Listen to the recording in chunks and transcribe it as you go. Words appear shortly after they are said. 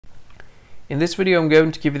In this video, I'm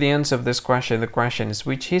going to give you the answer of this question. The question is,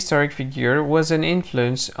 which historic figure was an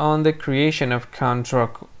influence on the creation of Count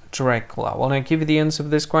Dracula? Well, I'll give you the answer of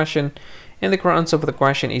this question, and the correct answer of the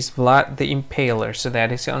question is Vlad the Impaler. So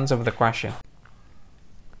that is the answer of the question.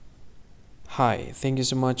 Hi, thank you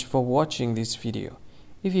so much for watching this video.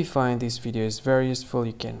 If you find this video is very useful,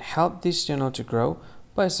 you can help this channel to grow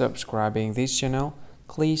by subscribing this channel.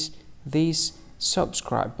 Click this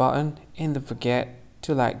subscribe button and don't forget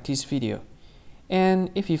to like this video.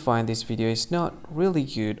 And if you find this video is not really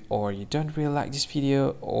good, or you don't really like this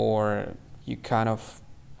video, or you kind of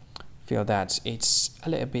feel that it's a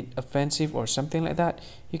little bit offensive or something like that,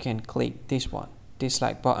 you can click this one,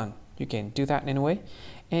 dislike button. You can do that anyway.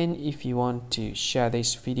 And if you want to share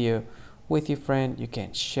this video with your friend, you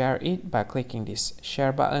can share it by clicking this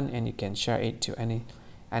share button, and you can share it to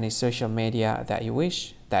any social media that you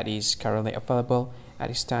wish that is currently available at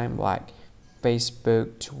this time, like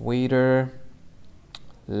Facebook, Twitter,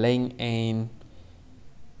 LinkedIn,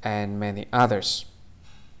 and many others,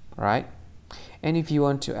 right? And if you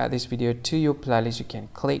want to add this video to your playlist, you can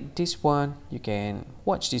click this one. You can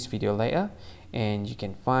watch this video later, and you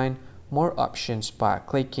can find more options by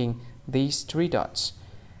clicking these three dots.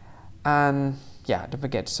 And yeah, don't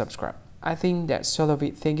forget to subscribe. I think that's all of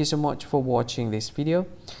it. Thank you so much for watching this video,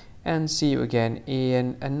 and see you again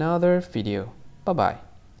in another video. Bye bye.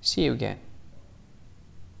 See you again.